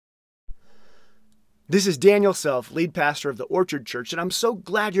This is Daniel Self, lead pastor of the Orchard Church, and I'm so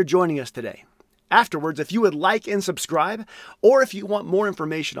glad you're joining us today. Afterwards, if you would like and subscribe, or if you want more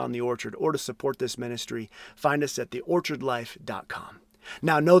information on the Orchard or to support this ministry, find us at theorchardlife.com.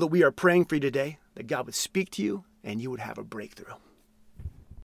 Now know that we are praying for you today, that God would speak to you and you would have a breakthrough.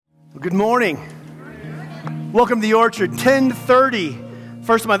 Good morning. Welcome to the Orchard, 10:30.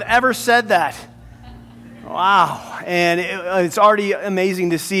 First time I've ever said that. Wow, and it's already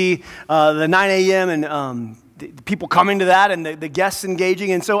amazing to see the 9 a.m. and the people coming to that and the guests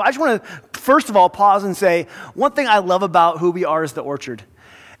engaging. And so I just want to, first of all, pause and say, one thing I love about who we are as the Orchard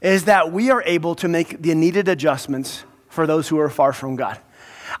is that we are able to make the needed adjustments for those who are far from God.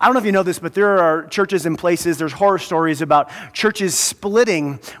 I don't know if you know this, but there are churches and places, there's horror stories about churches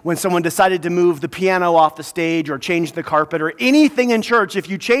splitting when someone decided to move the piano off the stage or change the carpet or anything in church. If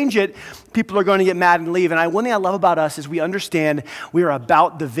you change it, people are going to get mad and leave. And one thing I love about us is we understand we are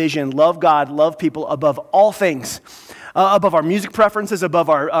about the vision, love God, love people above all things. Above our music preferences, above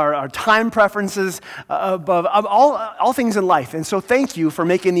our time preferences, above all things in life. And so thank you for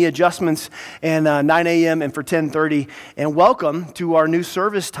making the adjustments in 9 a.m. and for 10:30. And welcome to our new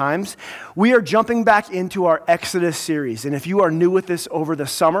service times. We are jumping back into our Exodus series. And if you are new with this over the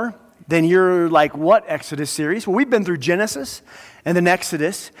summer, then you're like, what Exodus series? Well, we've been through Genesis and then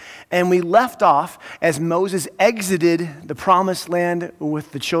Exodus, and we left off as Moses exited the promised land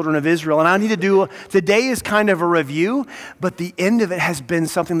with the children of Israel. And I need to do, today is kind of a review, but the end of it has been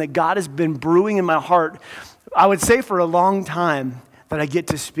something that God has been brewing in my heart, I would say for a long time, that I get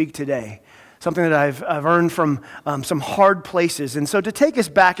to speak today. Something that I've earned from some hard places. And so to take us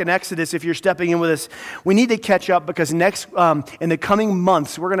back in Exodus, if you're stepping in with us, we need to catch up because next, in the coming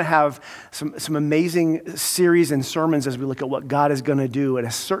months, we're going to have some amazing series and sermons as we look at what God is going to do at a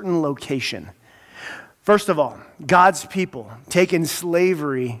certain location. First of all, God's people taken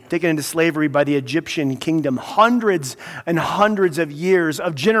into slavery by the Egyptian kingdom, hundreds and hundreds of years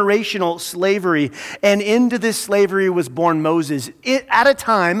of generational slavery, and into this slavery was born Moses. At a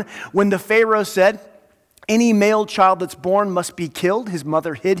time when the Pharaoh said, any male child that's born must be killed. His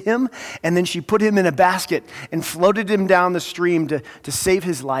mother hid him, and then she put him in a basket and floated him down the stream to save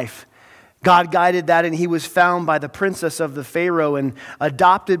his life. God guided that, and he was found by the princess of the Pharaoh and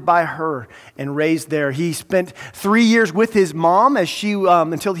adopted by her and raised there. He spent 3 years with his mom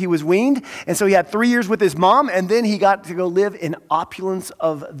until he was weaned. And so he had 3 years with his mom, and then he got to go live in opulence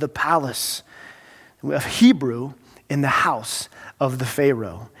of the palace of Hebrew in the house of the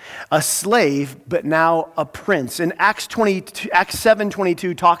Pharaoh. A slave, but now a prince. And Acts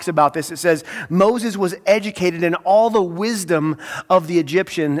 7:22 talks about this. It says, Moses was educated in all the wisdom of the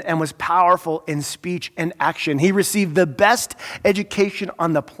Egyptian and was powerful in speech and action. He received the best education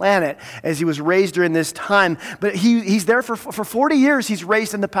on the planet as he was raised during this time. But he's there for 40 years, he's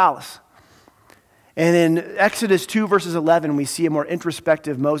raised in the palace. And in Exodus 2 verses 11, we see a more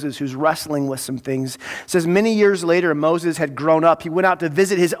introspective Moses who's wrestling with some things. It says, many years later, Moses had grown up. He went out to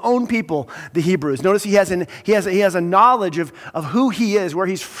visit his own people, the Hebrews. Notice he has a knowledge of who he is, where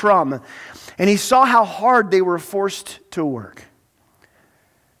he's from. And he saw how hard they were forced to work.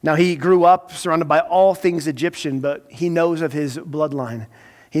 Now he grew up surrounded by all things Egyptian, but he knows of his bloodline.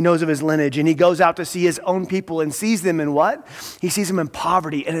 He knows of his lineage, and he goes out to see his own people and sees them in what? He sees them in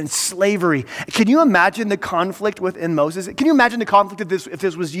poverty and in slavery. Can you imagine the conflict within Moses? Can you imagine the conflict if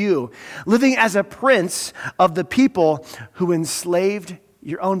this was you? Living as a prince of the people who enslaved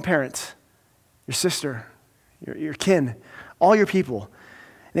your own parents, your sister, your kin, all your people.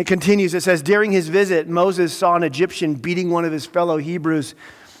 And it continues, it says, during his visit, Moses saw an Egyptian beating one of his fellow Hebrews.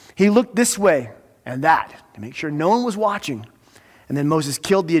 He looked this way and that to make sure no one was watching. And then Moses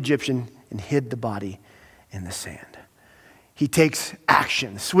killed the Egyptian and hid the body in the sand. He takes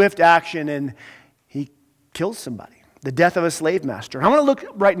action, swift action, and he kills somebody. The death of a slave master. I want to look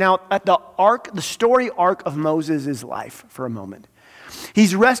right now at the story arc of Moses' life for a moment.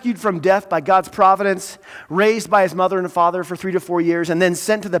 He's rescued from death by God's providence, raised by his mother and father for 3 to 4 years, and then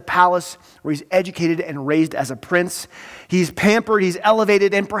sent to the palace where he's educated and raised as a prince. He's pampered, he's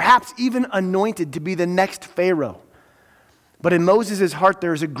elevated, and perhaps even anointed to be the next Pharaoh. But in Moses' heart,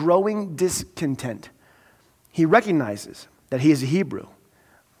 there is a growing discontent. He recognizes that he is a Hebrew,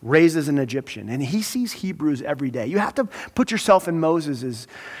 raised as an Egyptian, and he sees Hebrews every day. You have to put yourself in Moses'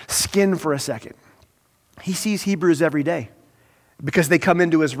 skin for a second. He sees Hebrews every day because they come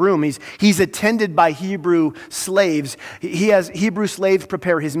into his room. He's attended by Hebrew slaves. He has Hebrew slaves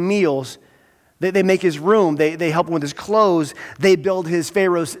prepare his meals. They make his room. They help him with his clothes. They build his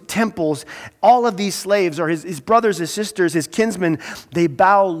Pharaoh's temples. All of these slaves are his brothers, his sisters, his kinsmen. They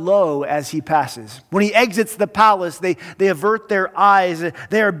bow low as he passes. When he exits the palace, they avert their eyes.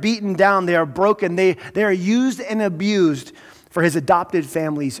 They are beaten down. They are broken. They are used and abused for his adopted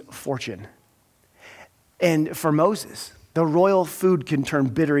family's fortune. And for Moses, the royal food can turn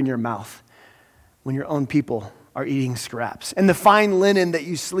bitter in your mouth when your own people are eating scraps. And the fine linen that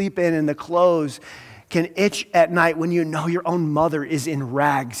you sleep in and the clothes can itch at night when you know your own mother is in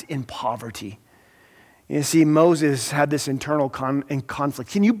rags in poverty. You see, Moses had this internal conflict.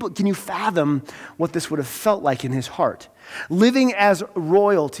 Can you fathom what this would have felt like in his heart? Living as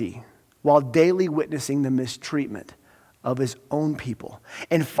royalty while daily witnessing the mistreatment of his own people.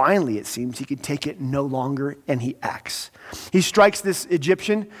 And finally, it seems he can take it no longer, and he acts. He strikes this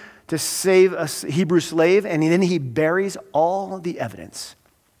Egyptian to save a Hebrew slave, and then he buries all the evidence.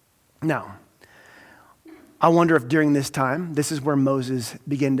 Now, I wonder if during this time, this is where Moses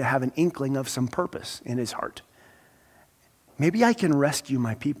began to have an inkling of some purpose in his heart. Maybe I can rescue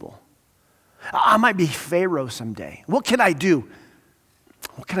my people. I might be Pharaoh someday. What can I do?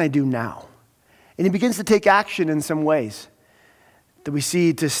 What can I do now? And he begins to take action in some ways that we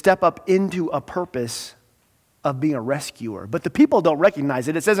see to step up into a purpose of being a rescuer. But the people don't recognize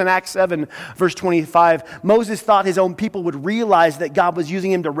it. It says in Acts 7, verse 25, Moses thought his own people would realize that God was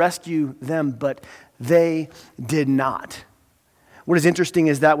using him to rescue them, but they did not. What is interesting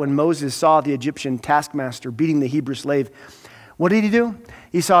is that when Moses saw the Egyptian taskmaster beating the Hebrew slave, what did he do?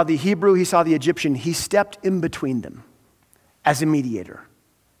 He saw the Hebrew, he saw the Egyptian. He stepped in between them as a mediator,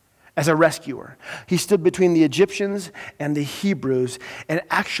 as a rescuer. He stood between the Egyptians and the Hebrews, and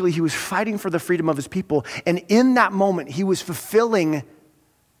actually he was fighting for the freedom of his people. And in that moment, he was fulfilling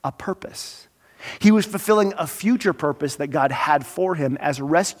a purpose. He was fulfilling a future purpose that God had for him as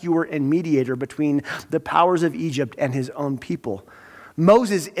rescuer and mediator between the powers of Egypt and his own people.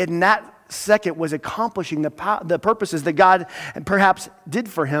 Moses, in that second, was accomplishing the purposes that God perhaps did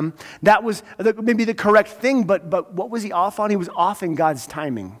for him. That was maybe the correct thing, but what was he off on? He was off in God's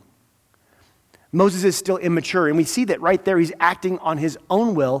timing. Moses is still immature, and we see that right there. He's acting on his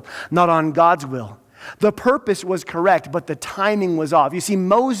own will, not on God's will. The purpose was correct, but the timing was off. You see,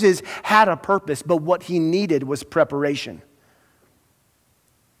 Moses had a purpose, but what he needed was preparation.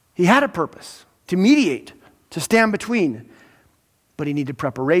 He had a purpose to mediate, to stand between, but he needed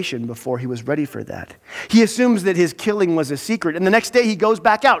preparation before he was ready for that. He assumes that his killing was a secret, and the next day he goes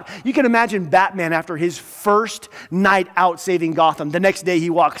back out. You can imagine Batman after his first night out saving Gotham. The next day he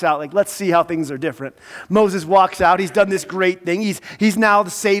walks out like, let's see how things are different. Moses walks out. He's done this great thing. He's now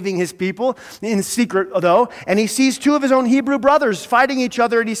saving his people in secret, though, and he sees two of his own Hebrew brothers fighting each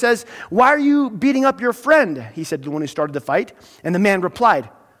other, and he says, "Why are you beating up your friend?" He said to the one who started the fight, and the man replied,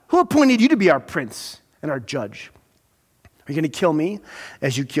 "Who appointed you to be our prince and our judge? Are you going to kill me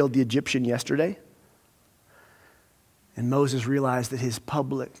as you killed the Egyptian yesterday?" And Moses realized that his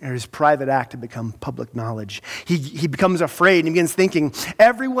private act had become public knowledge. He becomes afraid and he begins thinking,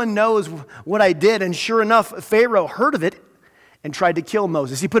 everyone knows what I did. And sure enough, Pharaoh heard of it and tried to kill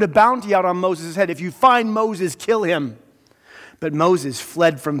Moses. He put a bounty out on Moses' head. If you find Moses, kill him. But Moses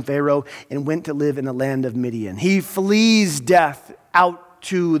fled from Pharaoh and went to live in the land of Midian. He flees death out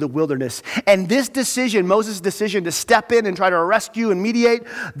to the wilderness. And this decision, Moses' decision to step in and try to rescue and mediate,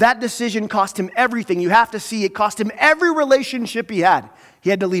 that decision cost him everything. You have to see, it cost him every relationship he had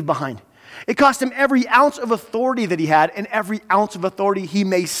to leave behind. It cost him every ounce of authority that he had and every ounce of authority he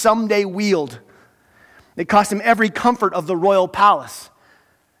may someday wield. It cost him every comfort of the royal palace.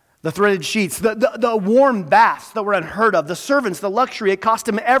 The threaded sheets, the warm baths that were unheard of, the servants, the luxury. It cost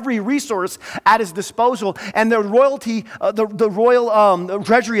him every resource at his disposal. And the royalty, the royal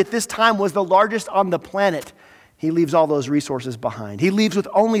treasury at this time was the largest on the planet. He leaves all those resources behind. He leaves with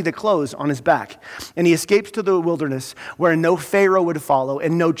only the clothes on his back. And he escapes to the wilderness where no Pharaoh would follow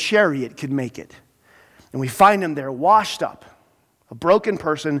and no chariot could make it. And we find him there washed up, a broken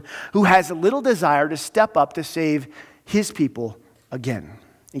person who has a little desire to step up to save his people again.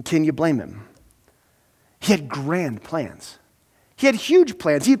 And can you blame him? He had grand plans. He had huge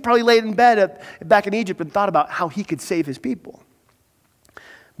plans. He'd probably laid in bed back in Egypt and thought about how he could save his people.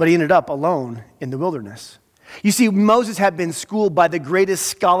 But he ended up alone in the wilderness. You see, Moses had been schooled by the greatest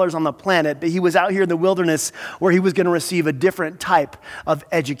scholars on the planet, but he was out here in the wilderness where he was going to receive a different type of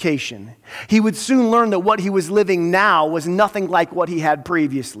education. He would soon learn that what he was living now was nothing like what he had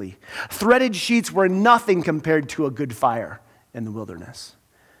previously. Threaded sheets were nothing compared to a good fire in the wilderness.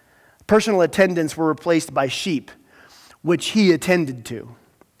 Personal attendants were replaced by sheep, which he attended to.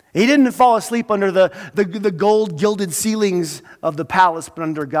 He didn't fall asleep under the gold gilded ceilings of the palace, but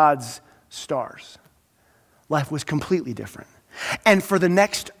under God's stars. Life was completely different. And for the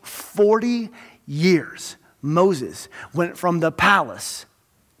next 40 years, Moses went from the palace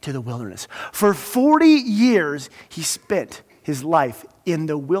to the wilderness. For 40 years, he spent his life in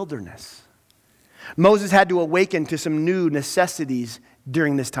the wilderness. Moses had to awaken to some new necessities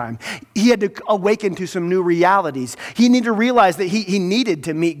during this time. He had to awaken to some new realities. He needed to realize that he needed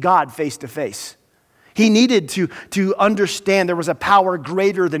to meet God face to face. He needed to understand there was a power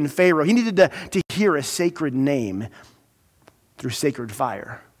greater than Pharaoh. He needed to hear a sacred name through sacred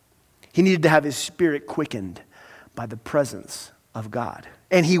fire. He needed to have his spirit quickened by the presence of God.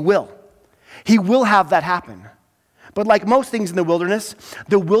 And he will. He will have that happen. But like most things in the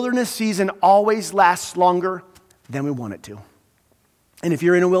wilderness season always lasts longer than we want it to. And if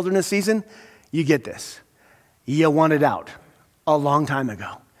you're in a wilderness season, you get this. You wanted out a long time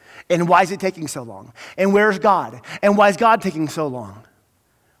ago. And why is it taking so long? And where's God? And why is God taking so long?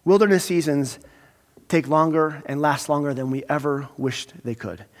 Wilderness seasons take longer and last longer than we ever wished they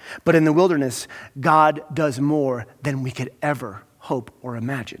could. But in the wilderness, God does more than we could ever hope or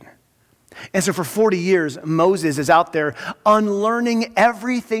imagine. And so for 40 years, Moses is out there unlearning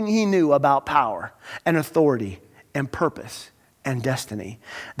everything he knew about power and authority and purpose and destiny.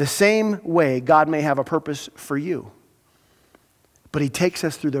 The same way God may have a purpose for you. But he takes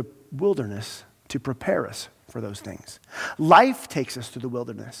us through the wilderness to prepare us for those things. Life takes us through the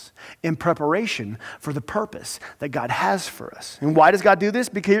wilderness in preparation for the purpose that God has for us. And why does God do this?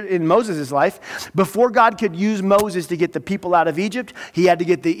 Because in Moses' life, before God could use Moses to get the people out of Egypt, he had to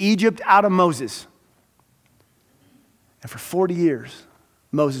get the Egypt out of Moses. And for 40 years,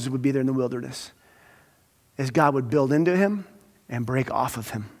 Moses would be there in the wilderness as God would build into him and break off of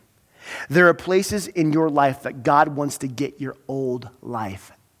him. There are places in your life that God wants to get your old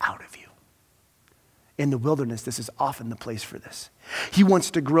life out of you. In the wilderness, this is often the place for this. He wants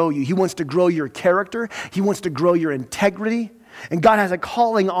to grow you. He wants to grow your character. He wants to grow your integrity. And God has a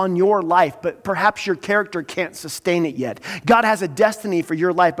calling on your life, but perhaps your character can't sustain it yet. God has a destiny for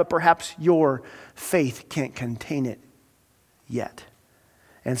your life, but perhaps your faith can't contain it yet.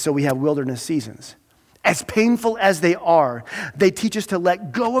 And so we have wilderness seasons. As painful as they are, they teach us to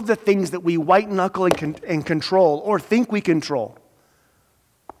let go of the things that we white knuckle and control or think we control.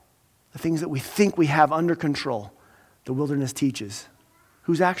 The things that we think we have under control. The wilderness teaches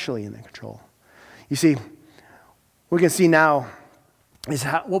who's actually in the control. You see, what we're going to see now is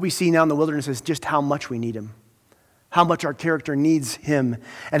what we see now in the wilderness is just how much we need him. How much our character needs him,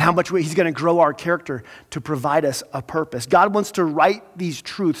 and how much he's going to grow our character to provide us a purpose. God wants to write these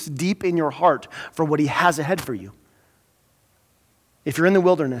truths deep in your heart for what he has ahead for you. If you're in the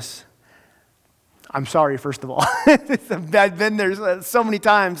wilderness, I'm sorry, first of all. I've been there so many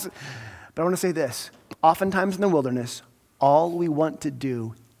times. But I want to say this. Oftentimes in the wilderness, all we want to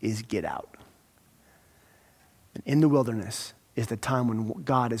do is get out. And in the wilderness is the time when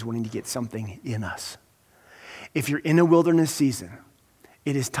God is wanting to get something in us. If you're in a wilderness season,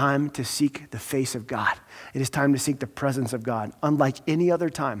 it is time to seek the face of God. It is time to seek the presence of God, unlike any other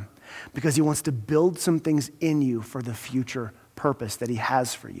time, because he wants to build some things in you for the future purpose that he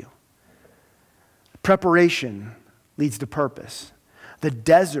has for you. Preparation leads to purpose. The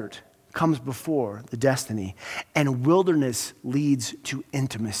desert comes before the destiny, and wilderness leads to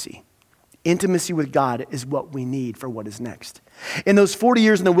intimacy. Intimacy with God is what we need for what is next. In those 40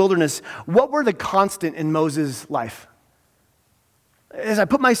 years in the wilderness, what were the constant in Moses' life? As I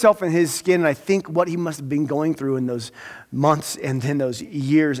put myself in his skin and I think what he must have been going through in those months and then those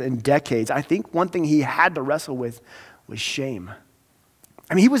years and decades, I think one thing he had to wrestle with was shame.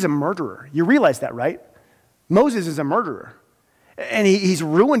 I mean, he was a murderer. You realize that, right? Moses is a murderer. And he's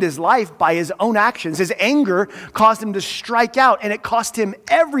ruined his life by his own actions. His anger caused him to strike out, and it cost him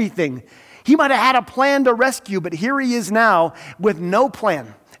everything. He might have had a plan to rescue, but here he is now with no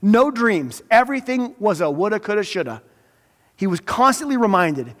plan, no dreams. Everything was a woulda, coulda, shoulda. He was constantly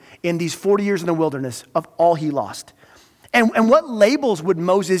reminded in these 40 years in the wilderness of all he lost. And what labels would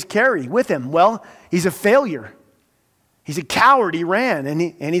Moses carry with him? Well, he's a failure. He's a coward. He ran,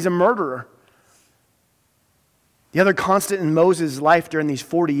 and he's a murderer. The other constant in Moses' life during these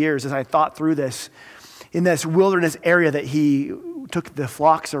 40 years, as I thought through this, in this wilderness area that he took the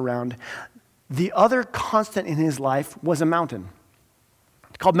flocks around, the other constant in his life was a mountain.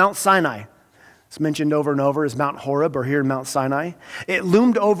 It's called Mount Sinai. It's mentioned over and over as Mount Horeb, or here in Mount Sinai. It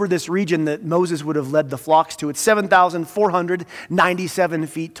loomed over this region that Moses would have led the flocks to. It's 7,497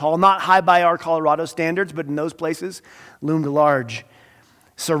 feet tall, not high by our Colorado standards, but in those places, loomed large.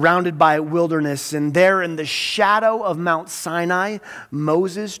 Surrounded by wilderness, and there in the shadow of Mount Sinai,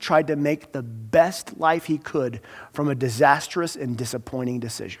 Moses tried to make the best life he could from a disastrous and disappointing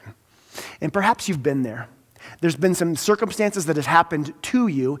decision. And perhaps you've been there. There's been some circumstances that have happened to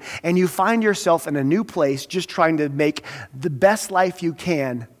you, and you find yourself in a new place just trying to make the best life you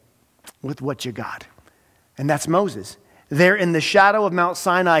can with what you got. And that's Moses. There in the shadow of Mount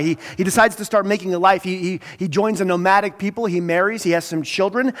Sinai, he decides to start making a life. He joins a nomadic people. He marries. He has some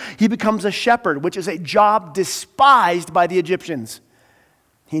children. He becomes a shepherd, which is a job despised by the Egyptians.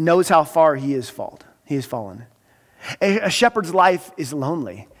 He knows how far he has fallen. A shepherd's life is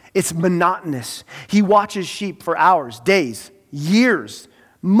lonely. It's monotonous. He watches sheep for hours, days, years,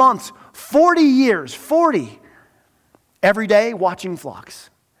 months, 40 years, 40. Every day watching flocks.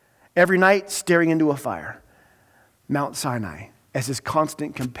 Every night staring into a fire. Mount Sinai as his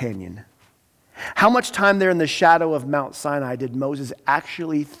constant companion. How much time there in the shadow of Mount Sinai did Moses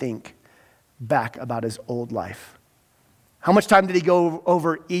actually think back about his old life? How much time did he go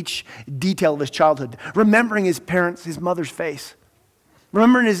over each detail of his childhood, remembering his parents, his mother's face,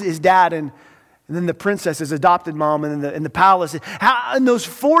 remembering his dad and then the princess, his adopted mom, and then in the palace? How, in those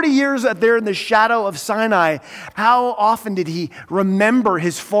 40 years there in the shadow of Sinai, how often did he remember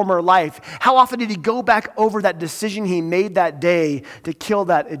his former life? How often did he go back over that decision he made that day to kill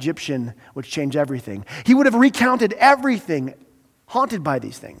that Egyptian, which changed everything? He would have recounted everything, haunted by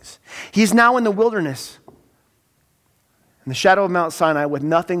these things. He is now in the wilderness, in the shadow of Mount Sinai, with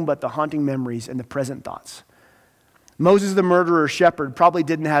nothing but the haunting memories and the present thoughts. Moses, the murderer shepherd, probably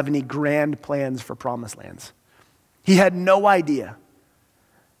didn't have any grand plans for promised lands. He had no idea.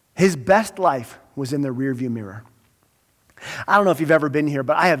 His best life was in the rearview mirror. I don't know if you've ever been here,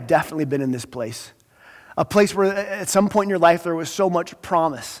 but I have definitely been in this place. A place where at some point in your life there was so much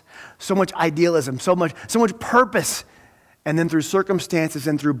promise, so much idealism, so much purpose. And then through circumstances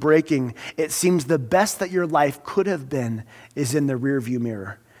and through breaking, it seems the best that your life could have been is in the rearview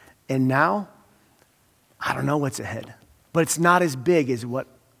mirror. And now, I don't know what's ahead, but it's not as big as what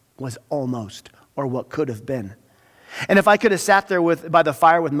was almost or what could have been. And if I could have sat there by the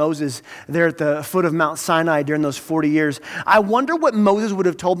fire with Moses there at the foot of Mount Sinai during those 40 years, I wonder what Moses would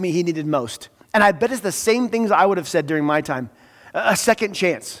have told me he needed most. And I bet it's the same things I would have said during my time. A second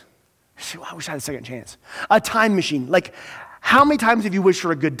chance. I wish I had a second chance. A time machine. Like, how many times have you wished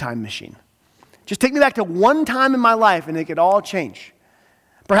for a good time machine? Just take me back to one time in my life and it could all change.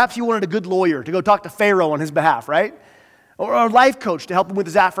 Perhaps you wanted a good lawyer to go talk to Pharaoh on his behalf, right? Or a life coach to help him with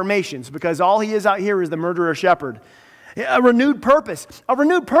his affirmations, because all he is out here is the murderer shepherd. A renewed purpose,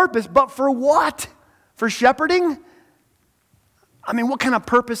 but for what? For shepherding? I mean, what kind of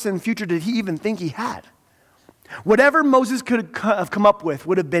purpose and future did he even think he had? Whatever Moses could have come up with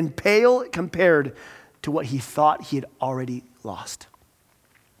would have been pale compared to what he thought he had already lost.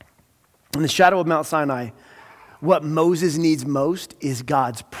 In the shadow of Mount Sinai, what Moses needs most is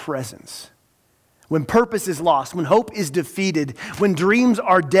God's presence. When purpose is lost, when hope is defeated, when dreams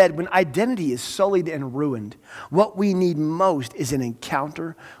are dead, when identity is sullied and ruined, what we need most is an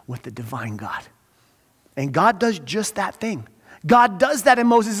encounter with the divine God. And God does just that thing. God does that in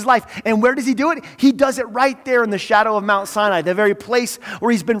Moses' life. And where does he do it? He does it right there in the shadow of Mount Sinai, the very place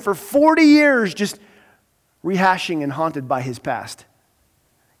where he's been for 40 years just rehashing and haunted by his past.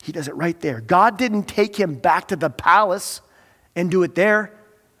 He does it right there. God didn't take him back to the palace and do it there.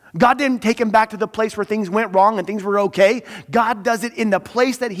 God didn't take him back to the place where things went wrong and things were okay. God does it in the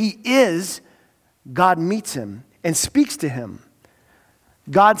place that he is. God meets him and speaks to him.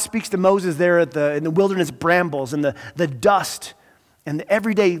 God speaks to Moses there in the wilderness brambles and the dust and the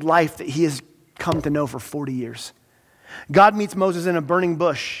everyday life that he has come to know for 40 years. God meets Moses in a burning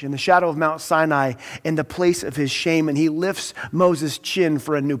bush in the shadow of Mount Sinai in the place of his shame, and he lifts Moses' chin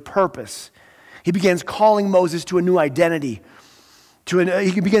for a new purpose. He begins calling Moses to a new identity.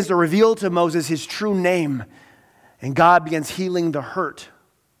 He begins to reveal to Moses his true name, and God begins healing the hurt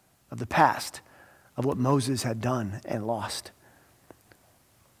of the past of what Moses had done and lost.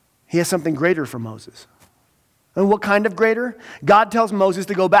 He has something greater for Moses. And what kind of greater? God tells Moses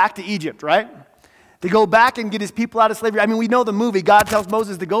to go back to Egypt, right? To go back and get his people out of slavery. I mean, we know the movie. God tells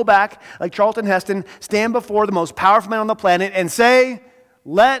Moses to go back, like Charlton Heston, stand before the most powerful man on the planet and say,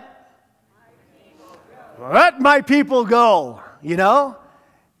 let my people go, you know?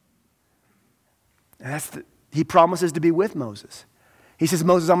 And he promises to be with Moses. He says,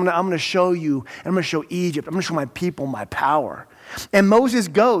 Moses, I'm going to show you, and I'm going to show Egypt. I'm going to show my people my power. And Moses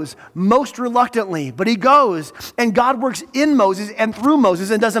goes, most reluctantly, but he goes. And God works in Moses and through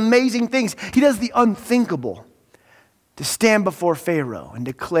Moses and does amazing things. He does the unthinkable, to stand before Pharaoh and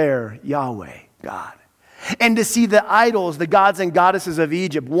declare Yahweh, God. And to see the idols, the gods and goddesses of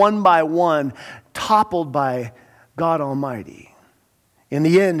Egypt, one by one, toppled by God Almighty. In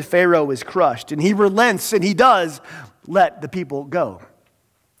the end, Pharaoh is crushed, and he relents, and he does let the people go.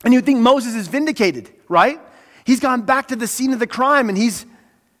 And you'd think Moses is vindicated, right? He's gone back to the scene of the crime and he's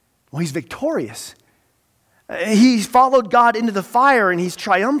victorious. He's followed God into the fire and he's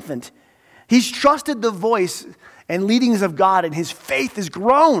triumphant. He's trusted the voice and leadings of God and his faith has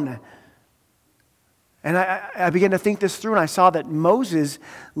grown. And I began to think this through and I saw that Moses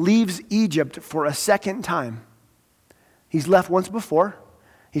leaves Egypt for a second time. He's left once before.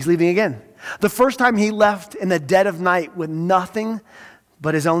 He's leaving again. The first time he left in the dead of night with nothing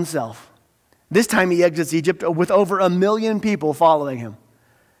but his own self. This time he exits Egypt with over 1 million people following him.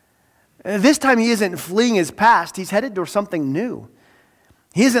 This time he isn't fleeing his past. He's headed to something new.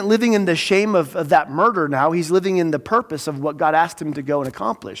 He isn't living in the shame of that murder now. He's living in the purpose of what God asked him to go and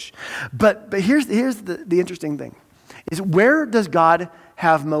accomplish. But here's the interesting thing, is where does God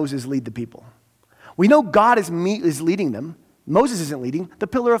have Moses lead the people? We know God is leading them. Moses isn't leading. The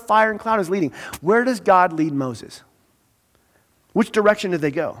pillar of fire and cloud is leading. Where does God lead Moses? Which direction did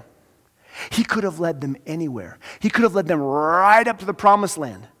they go? He could have led them anywhere. He could have led them right up to the promised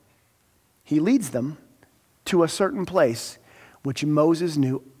land. He leads them to a certain place which Moses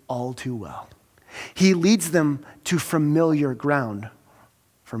knew all too well. He leads them to familiar ground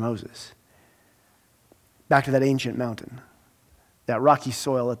for Moses. Back to that ancient mountain, that rocky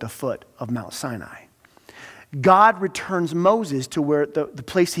soil at the foot of Mount Sinai. God returns Moses to where the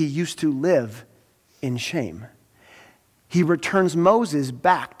place he used to live in shame. He returns Moses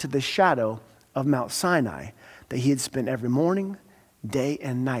back to the shadow of Mount Sinai that he had spent every morning, day,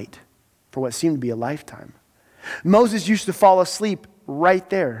 and night for what seemed to be a lifetime. Moses used to fall asleep right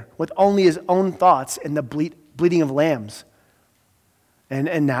there with only his own thoughts and the bleating of lambs.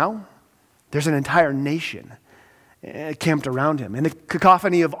 And now there's an entire nation camped around him, and the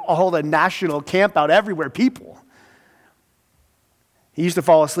cacophony of all the national camp out everywhere, people. He used to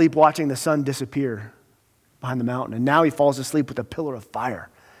fall asleep watching the sun disappear behind the mountain, and now he falls asleep with a pillar of fire.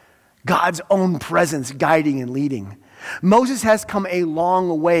 God's own presence guiding and leading. Moses has come a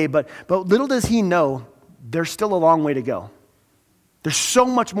long way, but little does he know, there's still a long way to go. There's so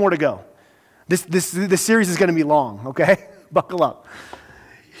much more to go. This series is going to be long, okay? Buckle up.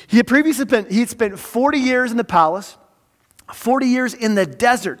 He had spent 40 years in the palace, 40 years in the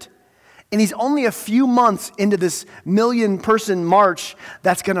desert, and he's only a few months into this 1 million-person march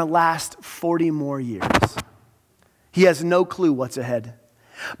that's going to last 40 more years. He has no clue what's ahead.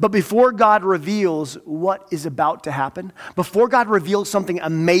 But before God reveals what is about to happen, before God reveals something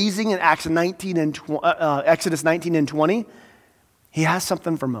amazing in Exodus 19 and 20, he has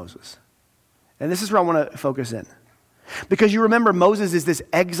something for Moses. And this is where I want to focus in. Because you remember, Moses is this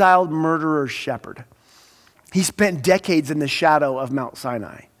exiled murderer shepherd. He spent decades in the shadow of Mount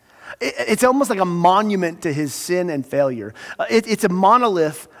Sinai. It's almost like a monument to his sin and failure. It's a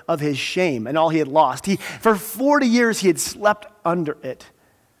monolith of his shame and all he had lost. For 40 years, he had slept under it,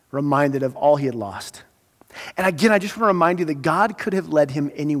 reminded of all he had lost. And again, I just want to remind you that God could have led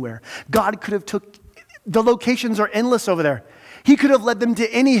him anywhere. God could have the locations are endless over there. He could have led them to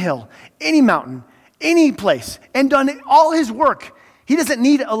any hill, any mountain, any place, and done all his work. He doesn't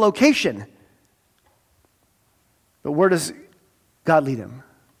need a location. But where does God lead him?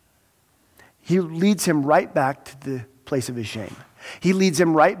 He leads him right back to the place of his shame. He leads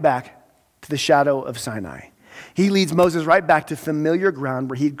him right back to the shadow of Sinai. He leads Moses right back to familiar ground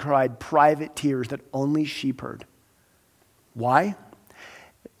where he'd cried private tears that only sheep heard. Why?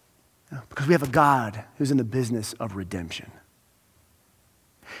 Because we have a God who's in the business of redemption.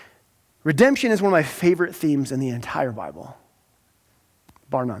 Redemption is one of my favorite themes in the entire Bible,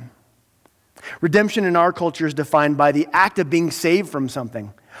 bar none. Redemption in our culture is defined by the act of being saved from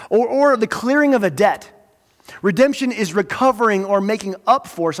something or the clearing of a debt. Redemption is recovering or making up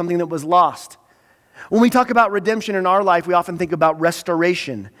for something that was lost. When we talk about redemption in our life, we often think about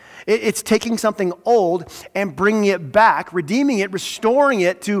restoration. It's taking something old and bringing it back, redeeming it, restoring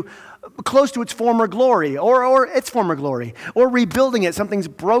it to close to its former glory or its former glory, or rebuilding it. Something's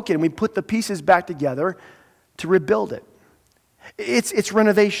broken. We put the pieces back together to rebuild it. It's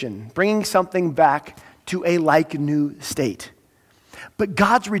renovation, bringing something back to a like new state. But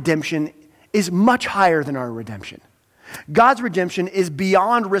God's redemption is much higher than our redemption. God's redemption is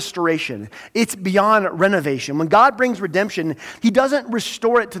beyond restoration. It's beyond renovation. When God brings redemption, he doesn't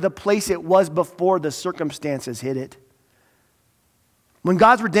restore it to the place it was before the circumstances hit it. When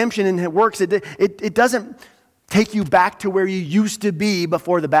God's redemption works, it doesn't take you back to where you used to be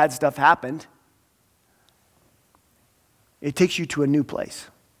before the bad stuff happened. It takes you to a new place.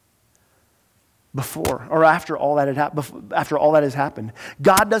 Before or after all that has happened.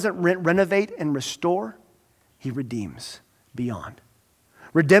 God doesn't renovate and restore. He redeems beyond.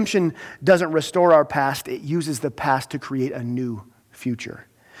 Redemption doesn't restore our past. It uses the past to create a new future.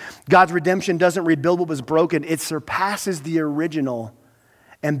 God's redemption doesn't rebuild what was broken. It surpasses the original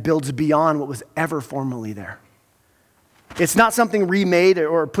and builds beyond what was ever formerly there. It's not something remade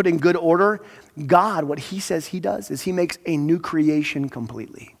or put in good order. God, what he says he does is he makes a new creation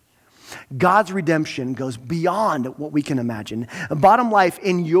completely. God's redemption goes beyond what we can imagine. Bottom line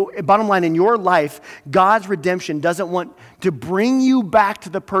in your life, God's redemption doesn't want to bring you back to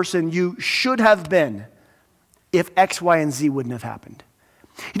the person you should have been if X, Y, and Z wouldn't have happened.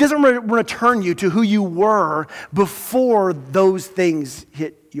 He doesn't return you to who you were before those things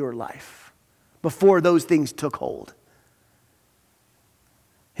hit your life, before those things took hold.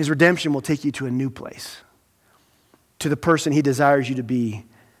 His redemption will take you to a new place, to the person he desires you to be,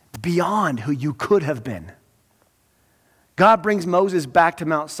 beyond who you could have been. God brings Moses back to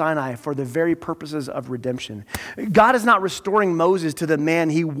Mount Sinai for the very purposes of redemption. God is not restoring Moses to the man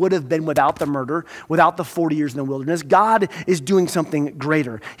he would have been without the murder, without the 40 years in the wilderness. God is doing something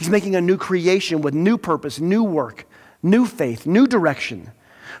greater. He's making a new creation with new purpose, new work, new faith, new direction.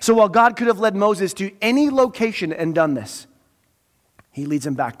 So while God could have led Moses to any location and done this, he leads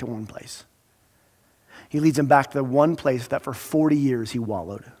him back to one place. He leads him back to the one place that for 40 years he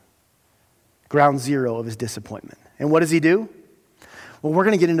wallowed. Ground zero of his disappointment. And what does he do? Well, we're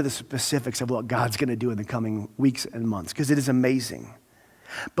going to get into the specifics of what God's going to do in the coming weeks and months because it is amazing.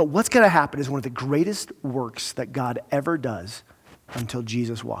 But what's going to happen is one of the greatest works that God ever does until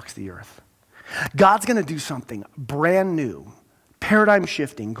Jesus walks the earth. God's going to do something brand new, paradigm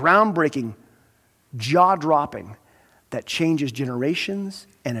shifting, groundbreaking, jaw-dropping that changes generations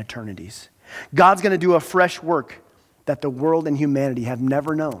and eternities. God's going to do a fresh work that the world and humanity have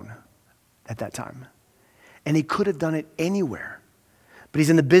never known at that time. And he could have done it anywhere. But he's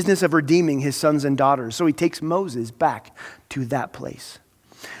in the business of redeeming his sons and daughters. So he takes Moses back to that place.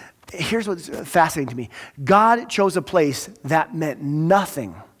 Here's what's fascinating to me. God chose a place that meant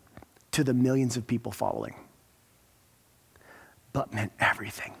nothing to the millions of people following, but meant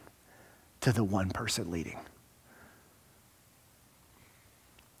everything to the one person leading.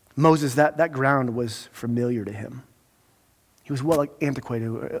 Moses, that ground was familiar to him. He was well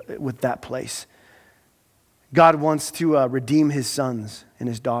antiquated with that place. God wants to redeem his sons and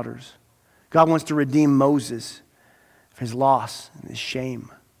his daughters. God wants to redeem Moses for his loss and his shame.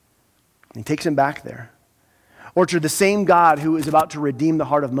 And he takes him back there. Orchard, the same God who is about to redeem the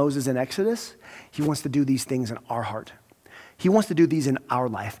heart of Moses in Exodus, he wants to do these things in our heart. He wants to do these in our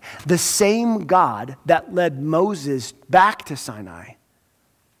life. The same God that led Moses back to Sinai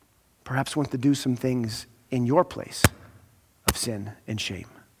perhaps wants to do some things in your place of sin and shame.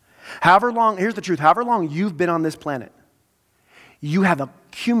 However long, here's the truth, however long you've been on this planet, you have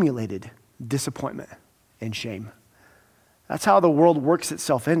accumulated disappointment and shame. That's how the world works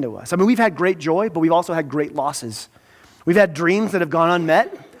itself into us. I mean, we've had great joy, but we've also had great losses. We've had dreams that have gone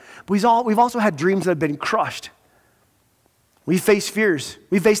unmet, but we've also had dreams that have been crushed. We face fears.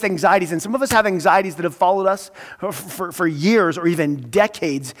 We faced anxieties, and some of us have anxieties that have followed us for years or even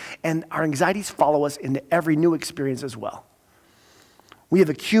decades, and our anxieties follow us into every new experience as well. We have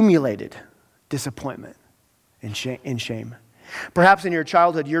accumulated disappointment and shame. Perhaps in your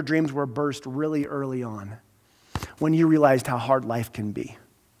childhood, your dreams were burst really early on when you realized how hard life can be,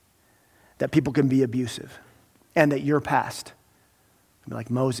 that people can be abusive, and that your past, like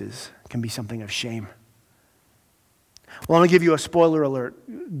Moses, can be something of shame. Well, I'm going to give you a spoiler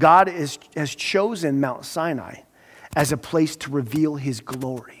alert. God has chosen Mount Sinai as a place to reveal his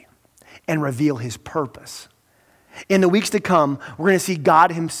glory and reveal his purpose. In the weeks to come, we're going to see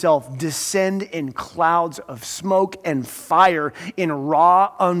God himself descend in clouds of smoke and fire in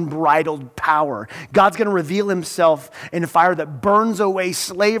raw, unbridled power. God's going to reveal himself in a fire that burns away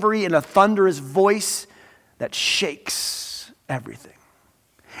slavery in a thunderous voice that shakes everything.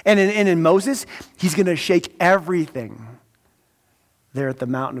 And in Moses, he's going to shake everything there at the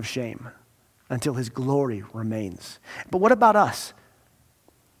mountain of shame until his glory remains. But what about us?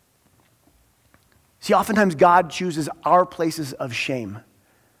 See, oftentimes God chooses our places of shame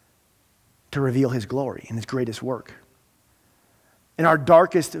to reveal his glory and his greatest work. In our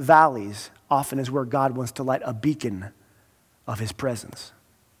darkest valleys often is where God wants to light a beacon of his presence.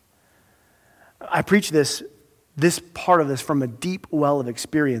 I preach this part of this from a deep well of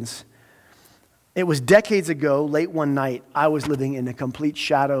experience. It was decades ago, late one night, I was living in a complete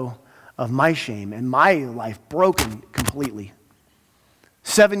shadow of my shame and my life broken completely.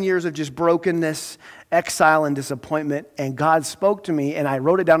 7 years of just brokenness, exile, and disappointment. And God spoke to me, and I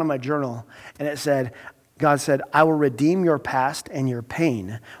wrote it down in my journal. And it said, God said, I will redeem your past, and your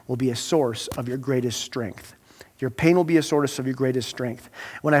pain will be a source of your greatest strength. Your pain will be a source of your greatest strength.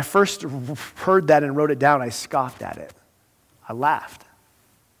 When I first heard that and wrote it down, I scoffed at it. I laughed.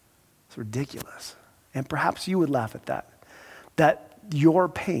 It's ridiculous. And perhaps you would laugh at that your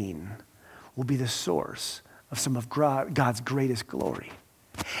pain will be the source of some of God's greatest glory,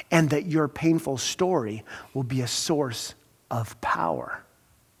 and that your painful story will be a source of power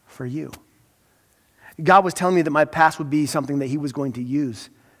for you. God was telling me that my past would be something that he was going to use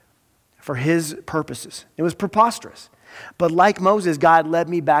for his purposes. It was preposterous. But like Moses, God led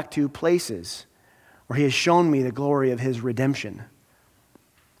me back to places where he has shown me the glory of his redemption,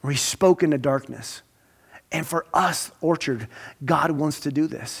 where he spoke into darkness. And for us, Orchard, God wants to do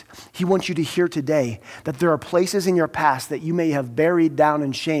this. He wants you to hear today that there are places in your past that you may have buried down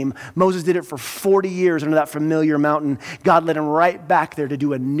in shame. Moses did it for 40 years under that familiar mountain. God led him right back there to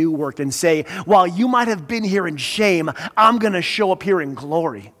do a new work and say, while you might have been here in shame, I'm going to show up here in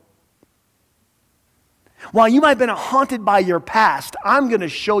glory. While you might have been haunted by your past, I'm going to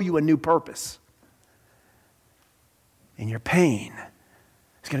show you a new purpose. And your pain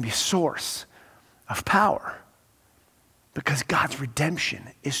is going to be a source of power, because God's redemption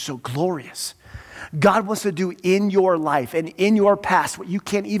is so glorious. God wants to do in your life and in your past what you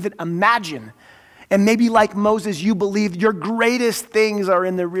can't even imagine. And maybe like Moses, you believe your greatest things are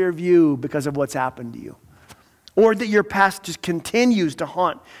in the rear view because of what's happened to you. Or that your past just continues to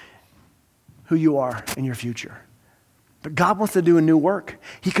haunt who you are in your future. But God wants to do a new work.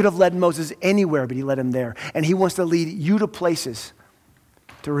 He could have led Moses anywhere, but he led him there. And he wants to lead you to places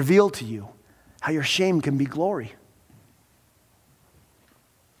to reveal to you how your shame can be glory.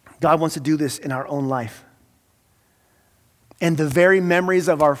 God wants to do this in our own life. And the very memories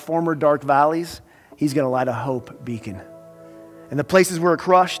of our former dark valleys, he's going to light a hope beacon. And the places where we're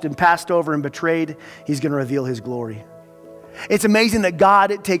crushed and passed over and betrayed, he's going to reveal his glory. It's amazing that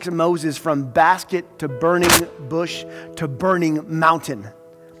God takes Moses from basket to burning bush to burning mountain.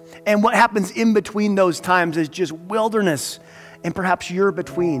 And what happens in between those times is just wilderness. And perhaps you're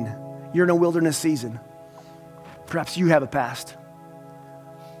between. You're in a wilderness season. Perhaps you have a past.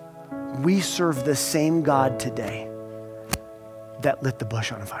 We serve the same God today that lit the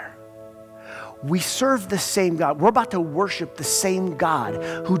bush on fire. We serve the same God. We're about to worship the same God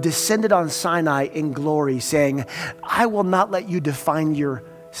who descended on Sinai in glory, saying, I will not let you define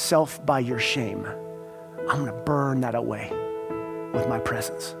yourself by your shame. I'm going to burn that away with my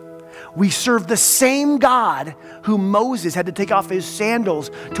presence. We serve the same God who Moses had to take off his sandals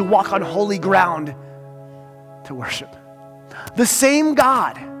to walk on holy ground to worship. The same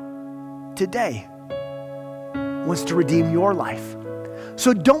God today wants to redeem your life.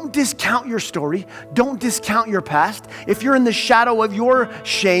 So don't discount your story. Don't discount your past. If you're in the shadow of your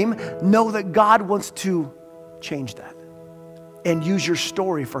shame, know that God wants to change that and use your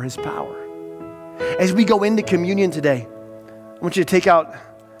story for his power. As we go into communion today, I want you to take out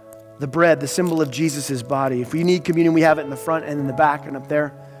the bread, the symbol of Jesus' body. If you need communion, we have it in the front and in the back and up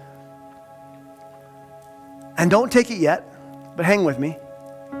there. And don't take it yet, but hang with me.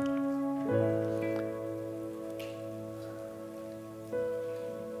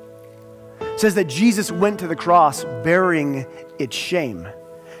 It says that Jesus went to the cross bearing its shame. Do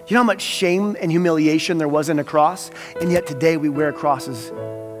you know how much shame and humiliation there was in a cross? And yet today we wear crosses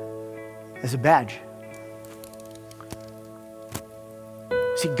as a badge.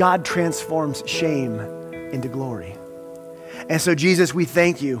 See, God transforms shame into glory. And so, Jesus, we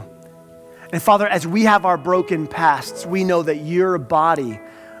thank you. And Father, as we have our broken pasts, we know that your body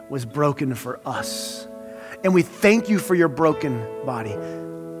was broken for us. And we thank you for your broken body,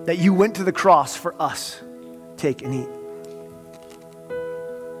 that you went to the cross for us. Take and eat.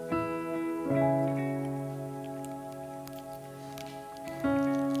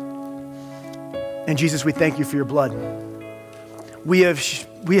 And Jesus, we thank you for your blood. We have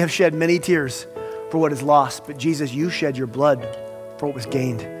shed many tears for what is lost, but Jesus, you shed your blood for what was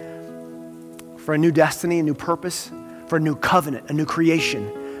gained. For a new destiny, a new purpose, for a new covenant, a new creation.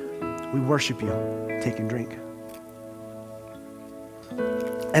 We worship you. Take and drink.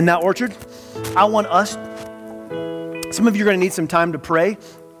 And now, Orchard, I want us, some of you are going to need some time to pray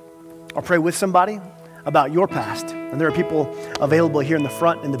or pray with somebody about your past. And there are people available here in the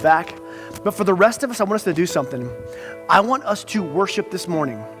front and the back. But for the rest of us, I want us to do something. I want us to worship this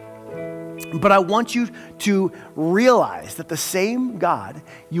morning. But I want you to realize that the same God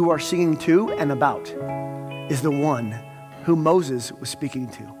you are singing to and about is the one who Moses was speaking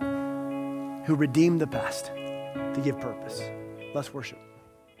to, who redeemed the past to give purpose. Let's worship.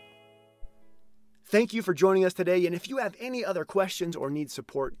 Thank you for joining us today. And if you have any other questions or need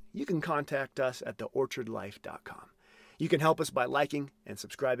support, you can contact us at theorchardlife.com. You can help us by liking and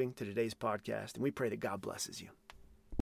subscribing to today's podcast, and we pray that God blesses you.